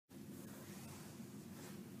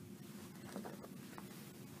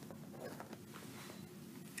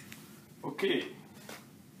Okay,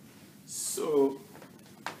 so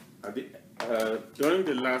during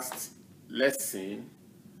the last lesson,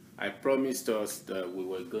 I promised us that we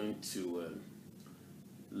were going to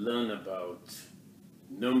learn about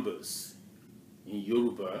numbers in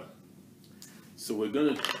Yoruba. So we're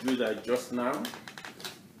going to do that just now.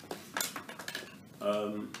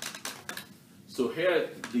 So here are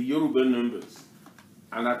the Yoruba numbers.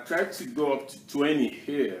 And I tried to go up to 20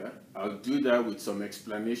 here. I'll do that with some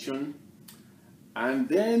explanation. And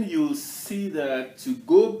then you'll see that to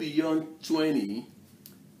go beyond 20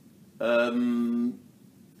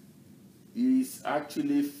 is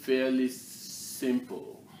actually fairly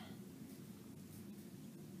simple.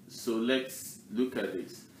 So let's look at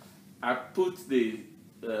this. I put the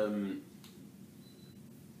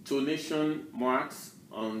tonation marks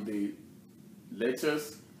on the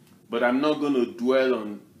letters, but I'm not going to dwell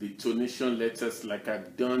on the tonation letters like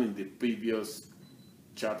I've done in the previous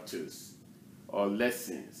chapters or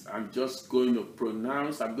lessons. I'm just going to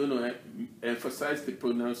pronounce, I'm going to emphasize the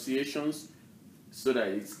pronunciations so that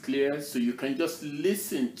it's clear. So you can just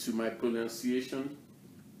listen to my pronunciation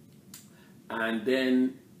and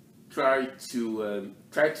then try to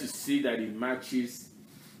see that it matches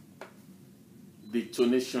the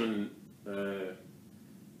tonation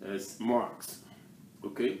marks,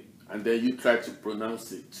 okay? And then you try to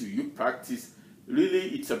pronounce it too. You practice.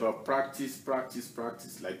 Really, it's about practice, practice,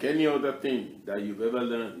 practice. Like any other thing that you've ever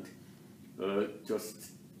learned.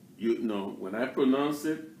 Just, you know, when I pronounce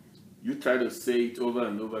it, you try to say it over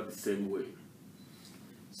and over the same way.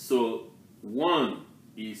 So, 1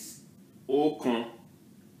 is okan,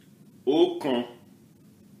 okan,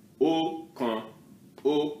 okan,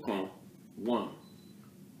 okan, 1.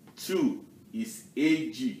 2 is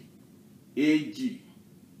ag, ag.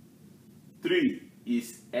 3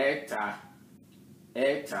 is eta,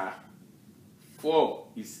 eta. 4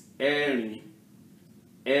 is erin,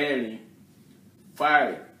 erin.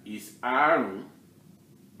 5 is arun,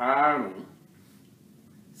 arun.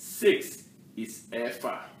 6 is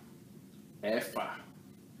efa, efa.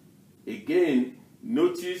 Again,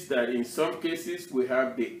 notice that in some cases we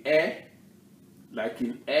have the e, like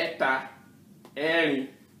in eta, erin,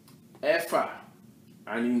 efa.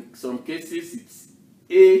 And in some cases it's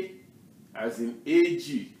a, as in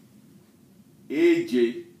ag,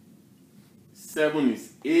 aj. 7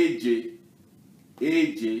 is aj,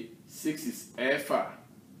 aj. 6 is efa,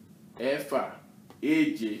 efa,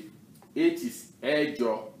 aj. 8 is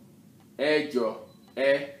ejo, ejo,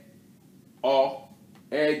 o,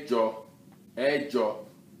 ejo, ejo,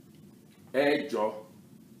 ejo.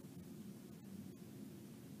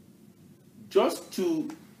 Just to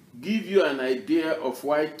give you an idea of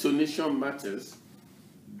why tonation matters,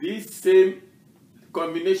 this same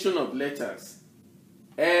combination of letters,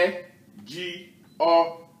 e, g,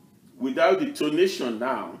 o, without the tonation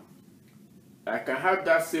now, I can have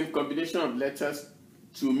that same combination of letters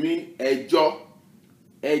to mean ejo,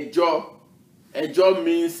 ejo. Ejo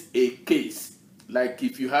means a case, like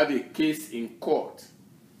if you have a case in court,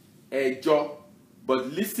 ejo. But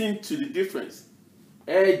listen to the difference,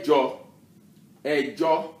 ejo,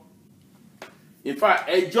 ejo. In fact,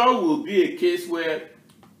 ejo will be a case where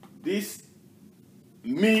this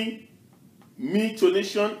me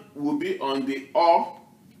tonation will be on the o,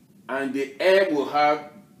 and the e will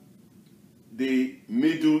have the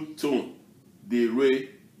middle tone, the re,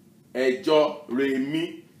 ejo, re,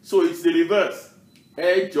 mi. So it's the reverse.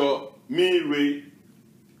 Ejo, mi, re.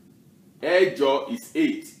 Ejo is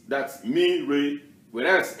 8. That's mi, re.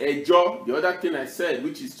 Whereas ejo, the other thing I said,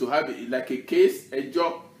 which is to have it like a case,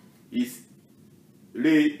 ejo is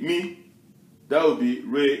re, mi. That would be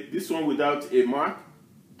re. This one without a mark,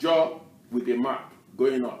 jo with a mark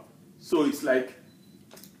going up. So it's like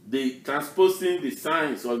the transposing the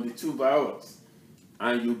signs on the two vowels,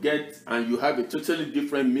 and you have a totally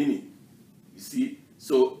different meaning. You see?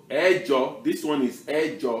 So ejo, this one is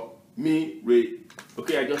ejo, mi, re.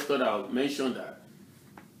 Okay, I just thought I would mention that.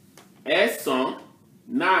 Esan,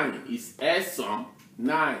 9 is esan,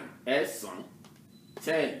 9, esan.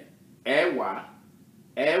 10, ewa,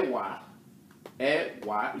 ewa,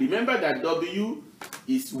 ewa. Remember that W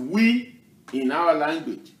is we in our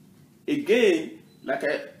language. Again, like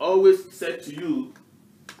I always said to you,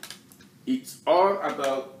 it's all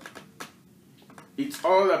about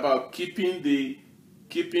keeping the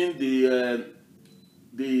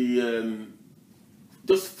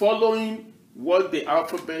just following what the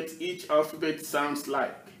alphabet, each alphabet sounds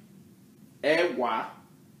like. Ewa,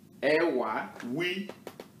 ewa, we.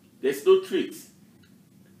 There's no tricks.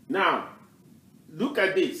 Now, look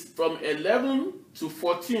at this. From 11 to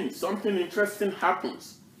 14, something interesting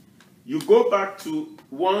happens. you go back to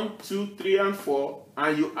 1, 2, 3, and 4,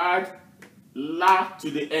 and you add la to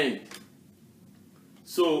the end.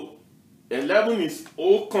 So 11 is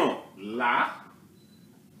ọ̀kan, la.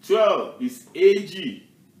 12 is èjì,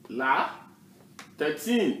 la.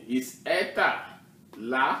 13 is ẹ̀ta,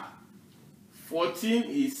 la. 14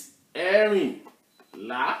 is ẹ̀rin,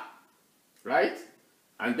 la. Right?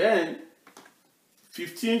 And then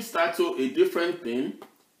 15 starts to a different thing.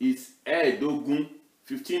 It's ẹ̀ẹ́dógún.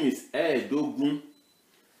 15 is ẹ̀ẹ́dógún.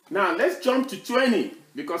 Now let's jump to 20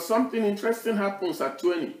 because something interesting happens at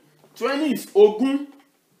 20. 20 is ogún.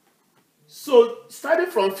 So starting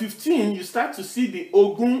from 15, you start to see the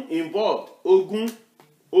ogún involved. Ogún,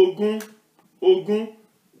 ogún, ogún.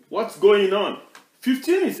 What's going on?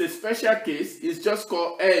 15 is a special case. It's just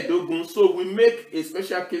called ẹ̀ẹ́dógún. So we make a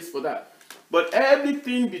special case for that. But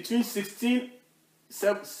everything between 16,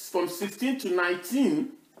 from 16 to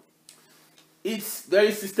 19, it's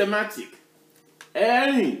very systematic.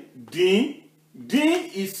 Ẹ̀rin, dín.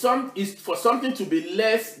 Dín is for something to be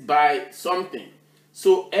less by something.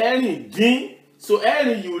 So ẹ̀rin dín. So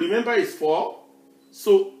ẹ̀rin, you remember, is 4.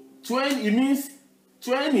 So 20, it means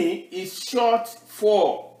 20 is short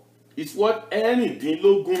 4. It's what ẹ̀rin dín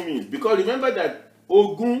lógún means. Because remember that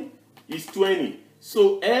ogún is 20.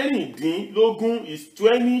 So ẹ̀rin dín lógún is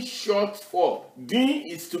 20 short 4. Dín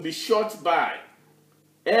is to be short by.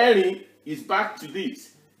 Ẹ̀rin is back to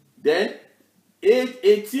this. Then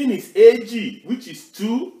 18 is èjì, which is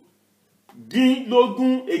 2. Dín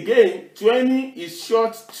lógún, again, 20 is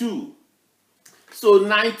short 2. So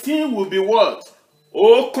 19 will be what?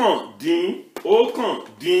 Ọ̀kan dín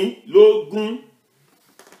lógún.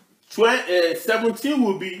 17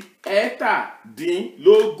 will be ẹ̀ta dín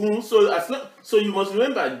lógún. So you must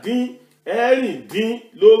remember dín, ẹ̀rin dín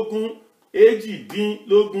lógún, èjì dín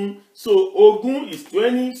lógún. So ogún is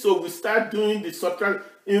 20. So we start doing the subtract.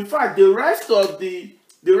 In fact, the rest of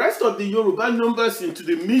the Yoruba numbers into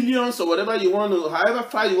the millions or whatever you want to, however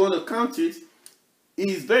far you want to count it,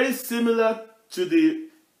 is very similar to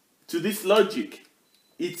this logic.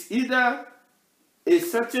 It's either a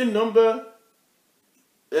certain number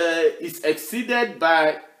is exceeded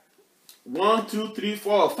by 1, 2, 3,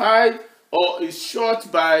 4, or 5, or is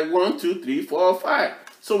short by 1, 2, 3, 4, or 5.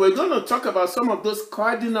 So we're going to talk about some of those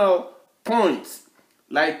cardinal points.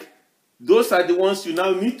 Like, those are the ones you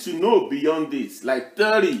now need to know beyond this. Like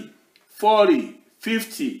 30, 40,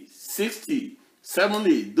 50, 60,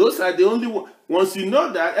 70. Those are the only ones. Once you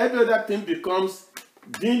know that, every other thing becomes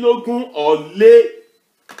dín lógún or lé.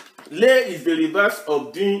 Lé is the reverse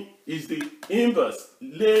of dín, is the inverse.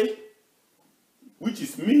 Lé, which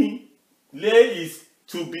is me. Lé is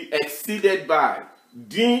to be exceeded by.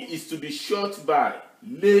 Dín is to be short by.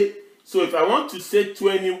 Lé. So if I want to say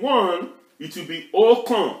 21, it will be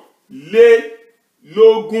ọ̀kan lé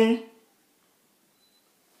lógún.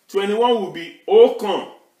 21 will be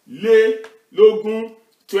ọ̀kan lé lógún.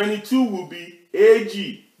 22 will be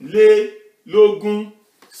èjì lé lógún.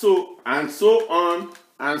 So and so on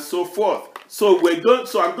and so forth. So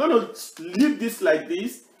I'm going to leave this like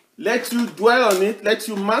this, let you dwell on it, let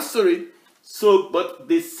you master it. So, but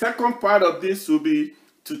the second part of this will be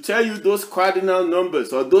to tell you those cardinal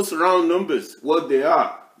numbers or those round numbers, what they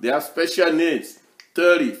are. They have special names,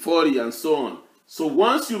 30, 40, and so on. So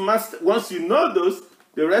once you know those,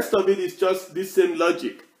 the rest of it is just the same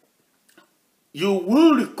logic. You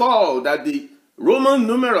will recall that the Roman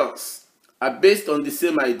numerals are based on the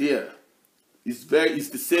same idea. It's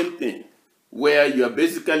the same thing, where you are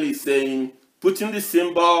basically saying, putting the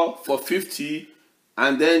symbol for 50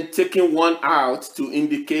 and then taking one out to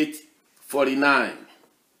indicate 49.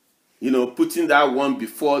 You know, putting that one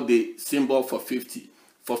before the symbol for 50.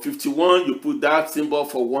 For 51, you put that symbol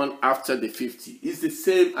for 1 after the 50. It's the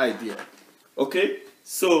same idea. Okay?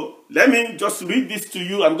 So, let me just read this to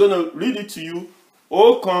you. I'm going to read it to you.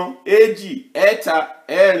 Ọ̀kan, èjì, ẹ̀ta,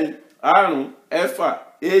 ẹ̀rin, àrún, ẹ̀fà,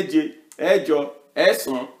 èje, ẹ̀jọ,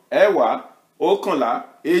 ẹ̀sán, ẹ̀wá, ọ̀kànlá,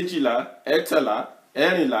 èjìlá, ẹ̀tàlá,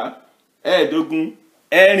 ẹ̀rìnlá, ẹ̀ẹ́dógún,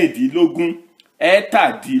 ẹ̀rìndínlógún,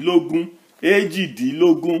 ẹ̀tàdínlógún,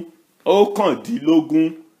 èjìdínlógún, ọ̀kàndínlógún,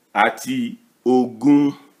 àti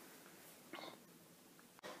ogún.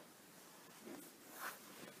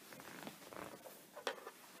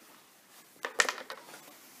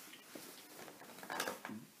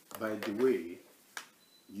 By the way,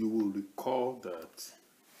 you will recall that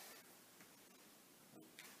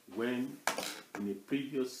when in a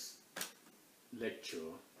previous lecture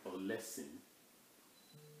or lesson,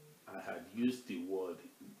 I had used the word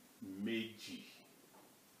méjì.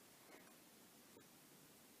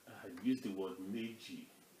 I had used the word méjì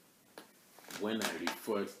when I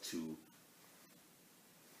referred to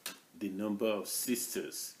the number of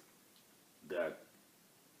sisters that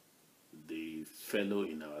the fellow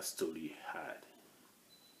in our story had.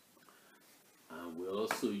 And we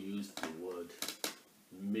also use the word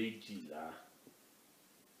méjìlá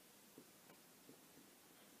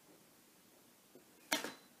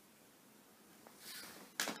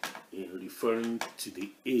in referring to the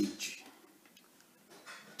age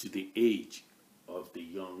of the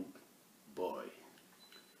young boy.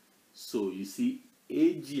 So you see,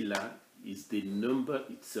 èjìlá is the number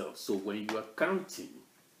itself. So when you are counting,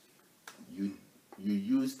 you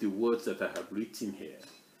use the words that I have written here.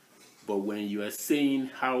 But when you are saying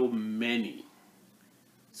how many,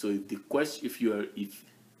 so if the question,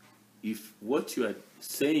 if what you are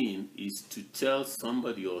saying is to tell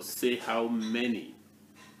somebody or say how many,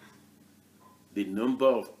 the number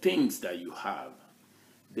of things that you have,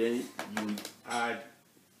 then you add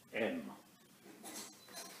M.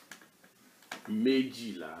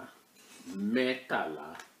 Méjìlá,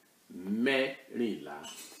 mẹ́tàlá, mẹ́rìnlá,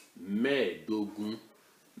 mẹ́ẹ̀dógún,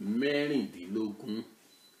 mẹ́rìndínlógún,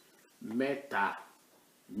 mẹ́ta,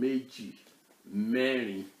 méjì,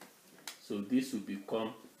 mẹ́rin. So this will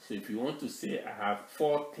become, so if you want to say I have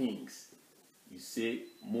 4 things, you say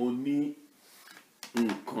mo ní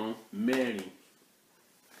nǹkan mẹ́rin.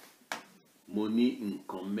 Mo ní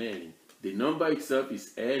nǹkan mẹ́rin. The number itself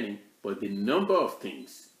is ẹ̀rin, but the number of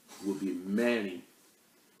things will be mẹ́rin.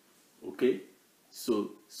 Okay?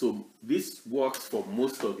 So this works for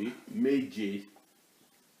most of it. Méje.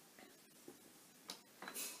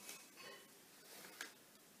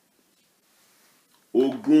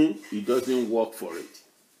 Ogún, it doesn't work for it.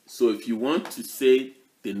 So if you want to say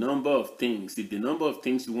the number of things, if the number of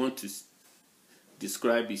things you want to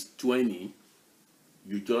describe is 20,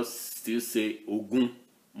 you just still say ogún,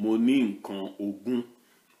 mo ní nǹkan ogún.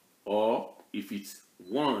 Or if it's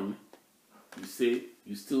 1,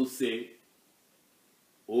 you still say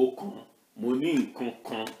ọ̀kan, mo ní nǹkan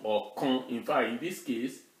kan, or kan. In fact, in this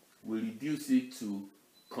case, we reduce it to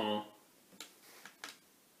kan.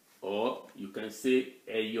 Or you can say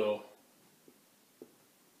ẹyọ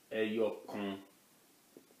kan,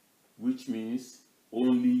 which means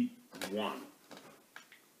only 1.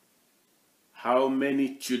 How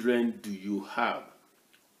many children do you have?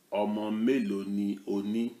 Ọmọ mélòó ni o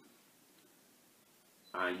ní?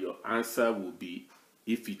 And your answer will be,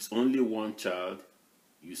 if it's only 1 child,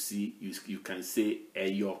 you see, you can say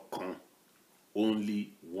ẹyọ kan,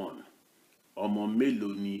 only 1. Ọmọ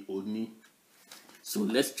mélòó ni o ní? So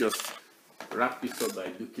let's just wrap this up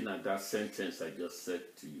by looking at that sentence I just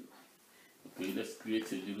said to you. Okay, let's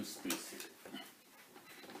create a little space here.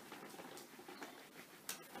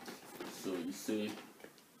 So you say,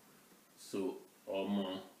 so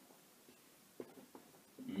ọmọ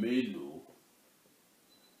mélòó.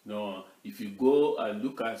 Now, if you go and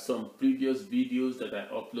look at some previous videos that I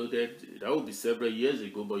uploaded, that will be several years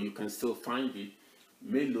ago, but you can still find it.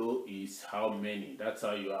 Mélòó is how many. That's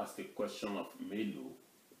how you ask the question of mélòó.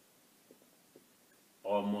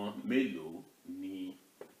 Ọmọ mélòó ni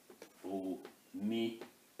o ní.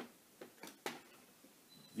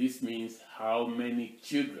 This means how many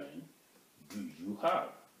children do you have?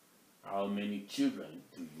 How many children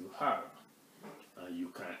do you have?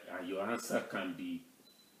 And your answer can be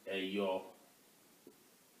ẹyọ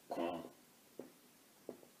kan.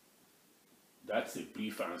 That's a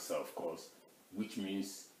brief answer, of course, which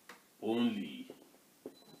means only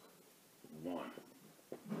 1.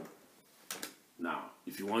 Now,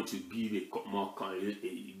 if you want to give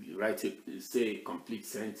say a complete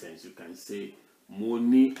sentence, you can say mo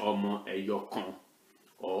ní ọmọ ẹyọ kan,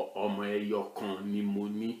 or ọmọ ẹyọ kan ni mo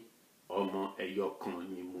ní. Ọmọ ẹyọ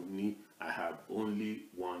kan ni mo ní. I have only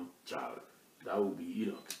 1 child. That will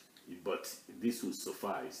be, but this will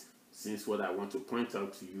suffice, since what I want to point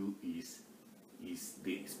out to you is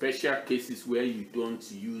the special cases where you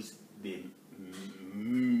don't use the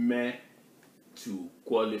me to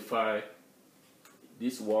qualify.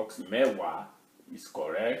 This works. Mẹ́wàá is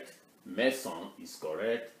correct. Mẹ́sàn is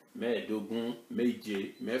correct. Mẹ́ẹ̀dógún,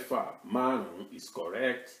 méje, mẹ́fà, márùn is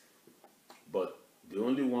correct. But the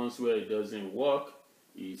only ones where it doesn't work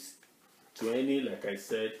is 20, like I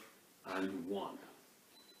said, and 1.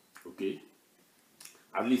 Okay?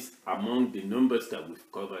 At least among the numbers that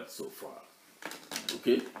we've covered so far.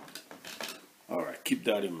 Okay? All right, keep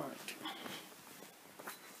that in mind.